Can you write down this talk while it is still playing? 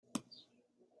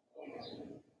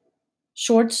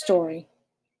Short story.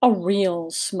 A real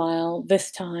smile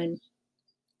this time.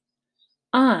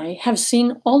 I have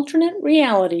seen alternate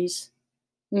realities.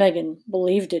 Megan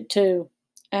believed it too.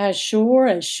 As sure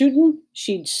as shootin',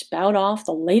 she'd spout off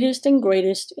the latest and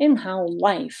greatest in how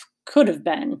life could have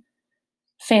been.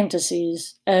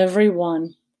 Fantasies, every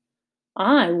one.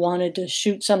 I wanted to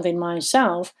shoot something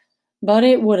myself, but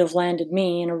it would have landed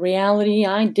me in a reality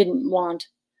I didn't want.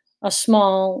 A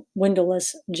small,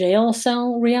 windowless jail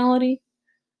cell reality.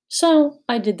 So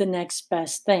I did the next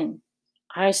best thing.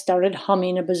 I started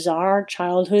humming a bizarre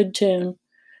childhood tune.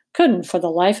 Couldn't for the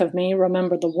life of me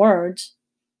remember the words.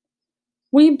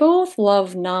 We both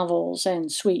love novels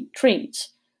and sweet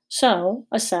treats. So,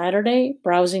 a Saturday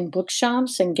browsing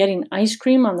bookshops and getting ice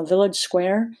cream on the village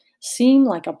square seemed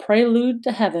like a prelude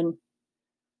to heaven.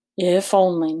 If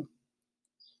only.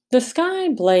 The sky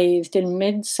blazed in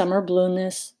midsummer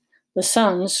blueness. The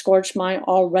sun scorched my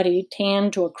already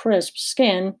tanned to a crisp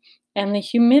skin, and the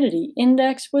humidity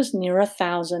index was near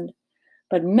 1,000.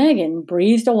 But Megan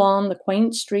breezed along the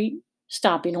quaint street,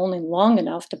 stopping only long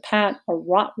enough to pat a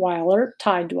Rottweiler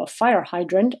tied to a fire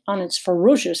hydrant on its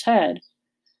ferocious head.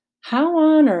 How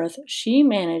on earth she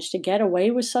managed to get away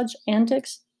with such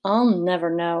antics, I'll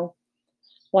never know.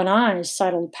 When I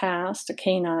sidled past a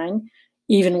canine,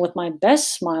 even with my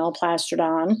best smile plastered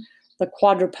on, the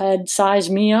quadruped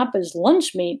sized me up as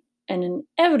lunch meat, and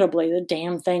inevitably the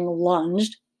damn thing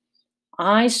lunged.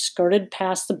 I skirted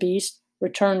past the beast,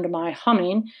 returned to my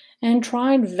humming, and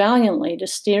tried valiantly to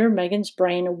steer Megan's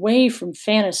brain away from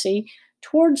fantasy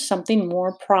towards something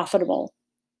more profitable.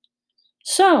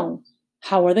 So,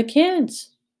 how are the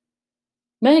kids?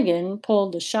 Megan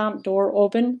pulled the shop door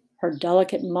open, her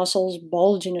delicate muscles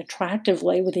bulging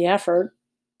attractively with the effort.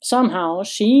 Somehow,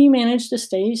 she managed to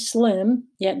stay slim,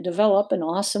 yet develop an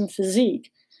awesome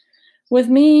physique. With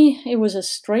me, it was a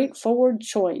straightforward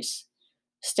choice: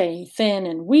 stay thin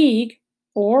and weak,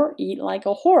 or eat like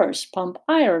a horse, pump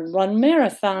iron, run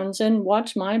marathons, and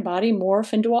watch my body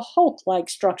morph into a Hulk like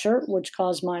structure, which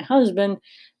caused my husband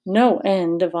no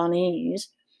end of unease.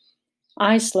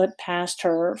 I slipped past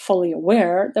her, fully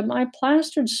aware that my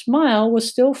plastered smile was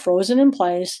still frozen in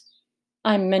place.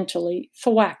 I mentally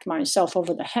thwacked myself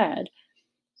over the head.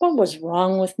 What was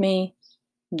wrong with me?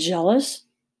 Jealous?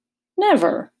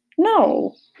 Never.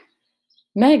 No.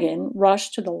 Megan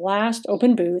rushed to the last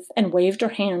open booth and waved her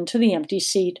hand to the empty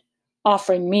seat,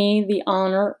 offering me the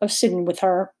honor of sitting with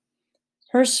her.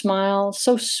 Her smile,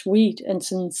 so sweet and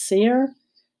sincere,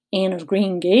 Anne of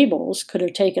Green Gables could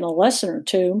have taken a lesson or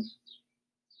two.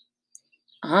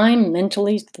 I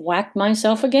mentally thwacked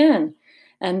myself again,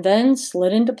 and then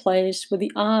slid into place with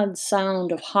the odd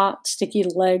sound of hot, sticky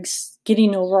legs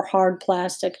skidding over hard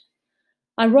plastic.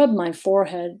 I rubbed my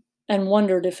forehead and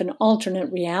wondered if an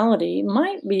alternate reality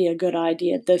might be a good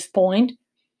idea at this point.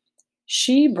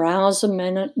 She browsed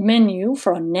the menu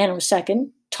for a nanosecond,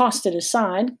 tossed it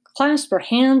aside, clasped her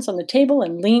hands on the table,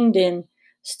 and leaned in,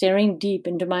 staring deep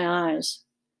into my eyes.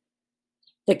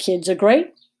 The kids are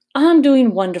great. I'm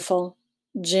doing wonderful.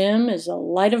 Jim is the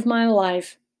light of my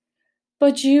life.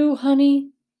 But you,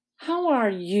 honey, how are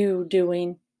you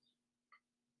doing?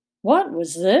 What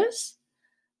was this?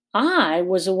 I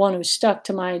was the one who stuck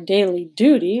to my daily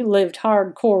duty, lived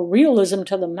hardcore realism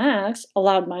to the max,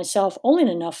 allowed myself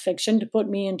only enough fiction to put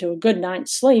me into a good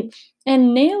night's sleep,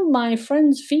 and nailed my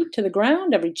friend's feet to the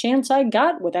ground every chance I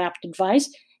got with apt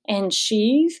advice, and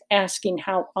she's asking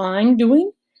how I'm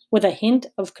doing, with a hint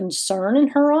of concern in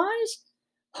her eyes?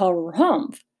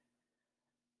 Harumph!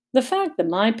 The fact that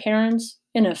my parents,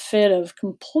 in a fit of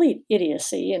complete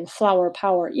idiocy and flower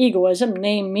power egoism,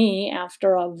 named me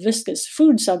after a viscous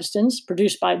food substance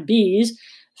produced by bees,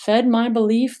 fed my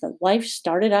belief that life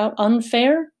started out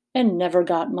unfair and never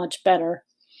got much better.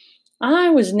 I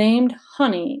was named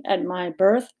Honey at my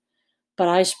birth, but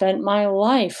I spent my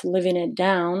life living it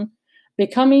down,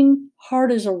 becoming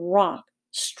hard as a rock,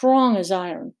 strong as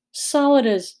iron, solid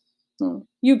as.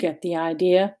 You get the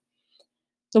idea.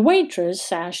 The waitress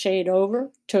sashayed over,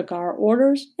 took our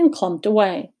orders, and clumped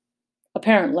away.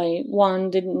 Apparently, one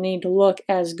didn't need to look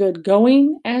as good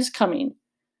going as coming.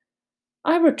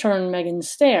 I returned Megan's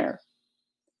stare.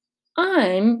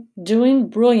 I'm doing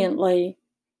brilliantly.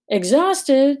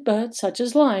 Exhausted, but such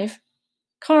is life.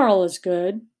 Carl is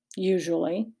good,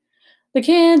 usually. The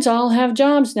kids all have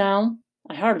jobs now.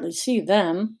 I hardly see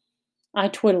them. I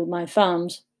twiddled my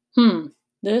thumbs.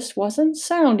 This wasn't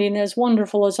sounding as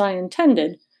wonderful as I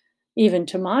intended, even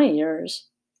to my ears.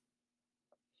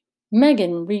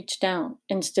 Megan reached out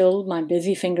and stilled my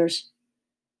busy fingers.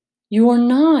 You're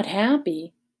not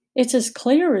happy. It's as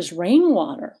clear as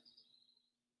rainwater.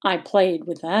 I played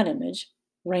with that image.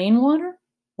 Rainwater?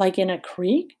 Like in a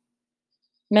creek?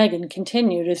 Megan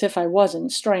continued as if I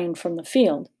wasn't straying from the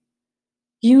field.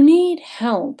 You need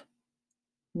help.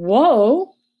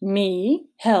 Whoa, me?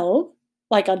 Help?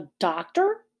 Like a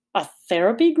doctor? A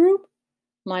therapy group?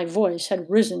 My voice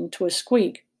had risen to a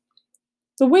squeak.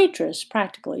 The waitress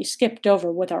practically skipped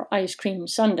over with our ice cream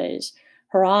sundaes.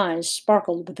 Her eyes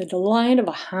sparkled with the delight of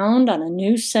a hound on a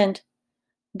new scent.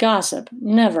 Gossip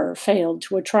never failed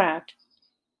to attract.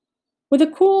 With the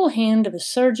cool hand of a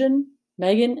surgeon,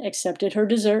 Megan accepted her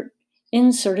dessert,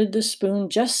 inserted the spoon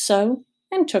just so,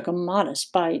 and took a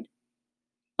modest bite.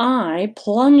 I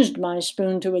plunged my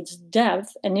spoon to its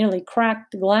depth and nearly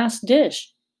cracked the glass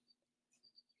dish.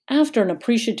 After an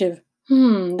appreciative,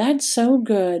 that's so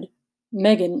good,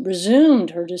 Megan resumed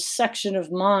her dissection of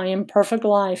my imperfect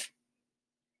life.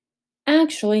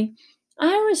 Actually,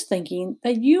 I was thinking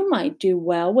that you might do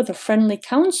well with a friendly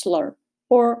counselor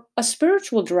or a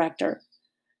spiritual director.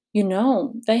 You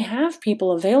know, they have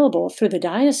people available through the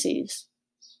diocese.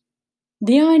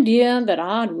 The idea that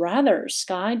I'd rather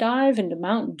skydive into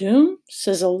Mount Doom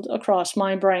sizzled across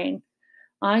my brain.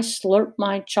 I slurped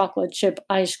my chocolate chip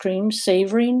ice cream,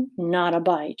 savoring not a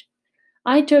bite.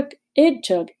 It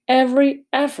took every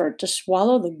effort to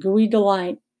swallow the gooey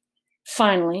delight.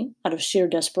 Finally, out of sheer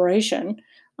desperation,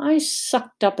 I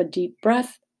sucked up a deep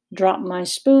breath, dropped my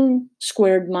spoon,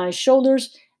 squared my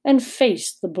shoulders, and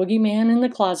faced the boogeyman in the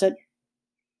closet.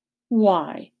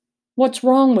 Why? What's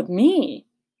wrong with me?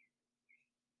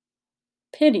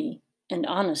 Pity and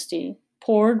honesty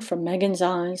poured from Megan's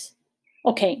eyes.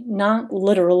 Okay, not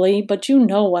literally, but you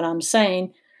know what I'm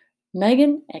saying.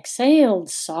 Megan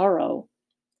exhaled sorrow.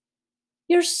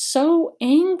 You're so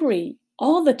angry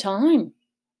all the time.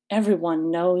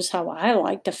 Everyone knows how I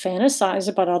like to fantasize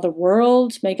about other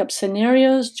worlds, make up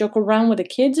scenarios, joke around with the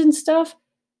kids and stuff.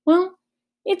 Well,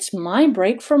 it's my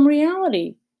break from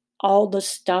reality. All the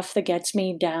stuff that gets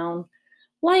me down.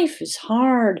 Life is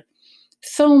hard.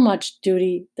 So much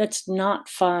duty that's not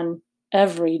fun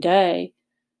every day.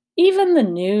 Even the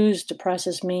news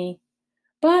depresses me.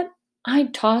 But I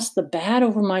toss the bad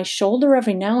over my shoulder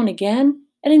every now and again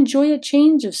and enjoy a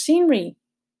change of scenery,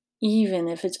 even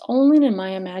if it's only in my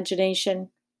imagination.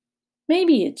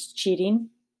 Maybe it's cheating,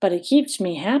 but it keeps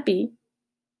me happy.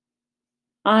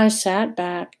 I sat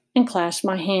back and clasped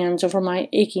my hands over my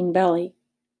aching belly.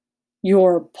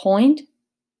 Your point?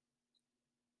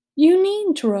 You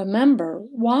need to remember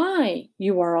why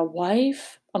you are a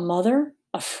wife, a mother,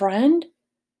 a friend.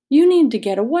 You need to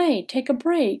get away, take a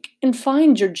break, and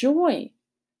find your joy.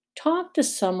 Talk to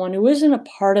someone who isn't a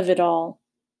part of it all.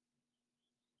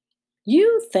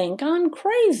 You think I'm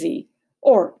crazy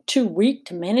or too weak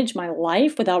to manage my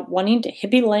life without running to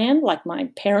hippie land like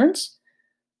my parents.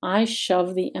 I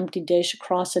shoved the empty dish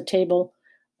across the table,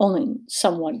 only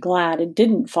somewhat glad it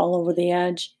didn't fall over the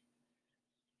edge.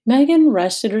 Megan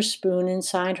rested her spoon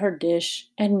inside her dish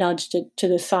and nudged it to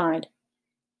the side.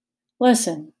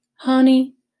 Listen,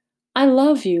 honey, I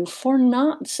love you for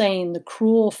not saying the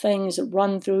cruel things that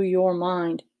run through your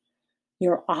mind.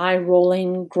 Your eye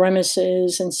rolling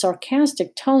grimaces and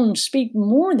sarcastic tone speak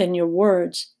more than your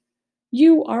words.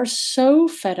 You are so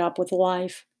fed up with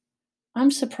life.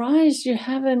 I'm surprised you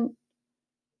haven't.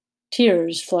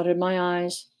 Tears flooded my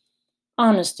eyes.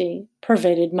 Honesty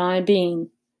pervaded my being.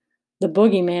 The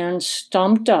boogeyman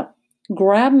stomped up,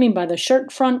 grabbed me by the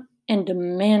shirt front, and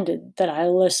demanded that I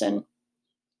listen.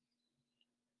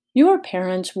 Your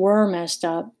parents were messed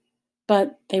up,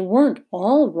 but they weren't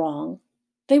all wrong.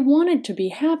 They wanted to be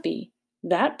happy.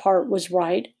 That part was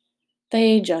right.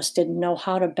 They just didn't know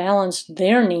how to balance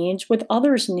their needs with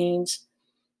others' needs.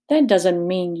 That doesn't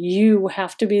mean you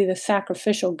have to be the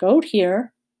sacrificial goat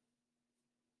here.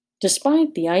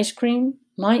 Despite the ice cream,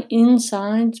 my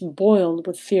insides boiled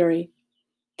with fury.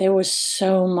 There was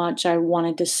so much I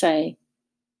wanted to say,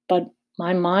 but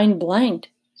my mind blanked,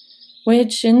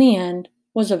 which in the end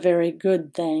was a very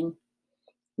good thing.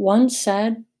 Once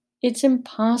said, it's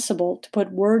impossible to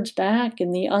put words back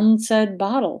in the unsaid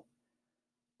bottle.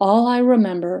 All I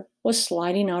remember was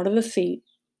sliding out of the seat,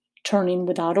 turning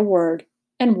without a word,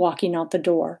 and walking out the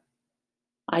door.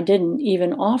 I didn't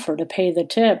even offer to pay the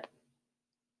tip.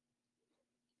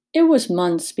 It was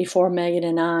months before Megan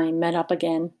and I met up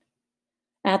again.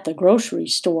 At the grocery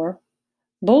store,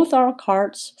 both our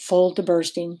carts full to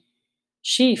bursting.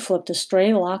 She flipped a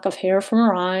stray lock of hair from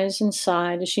her eyes and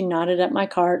sighed as she nodded at my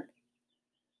cart.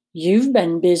 You've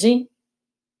been busy.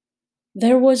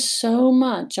 There was so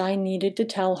much I needed to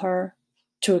tell her,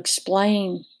 to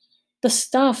explain, the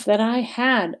stuff that I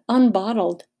had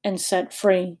unbottled and set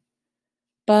free.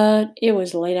 But it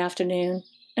was late afternoon,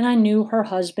 and I knew her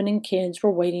husband and kids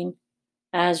were waiting,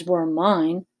 as were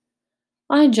mine.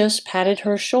 I just patted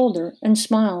her shoulder and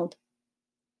smiled.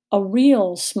 A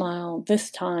real smile this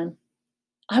time.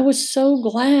 I was so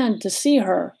glad to see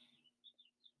her.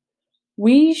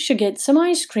 We should get some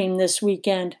ice cream this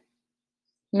weekend.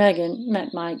 Megan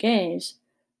met my gaze,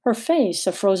 her face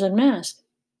a frozen mask.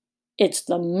 It's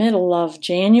the middle of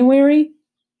January?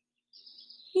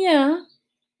 Yeah,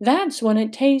 that's when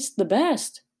it tastes the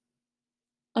best.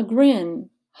 A grin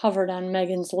hovered on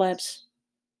Megan's lips.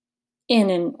 In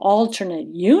an alternate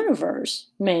universe,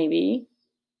 maybe.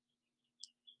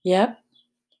 Yep.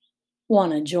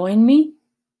 Wanna join me?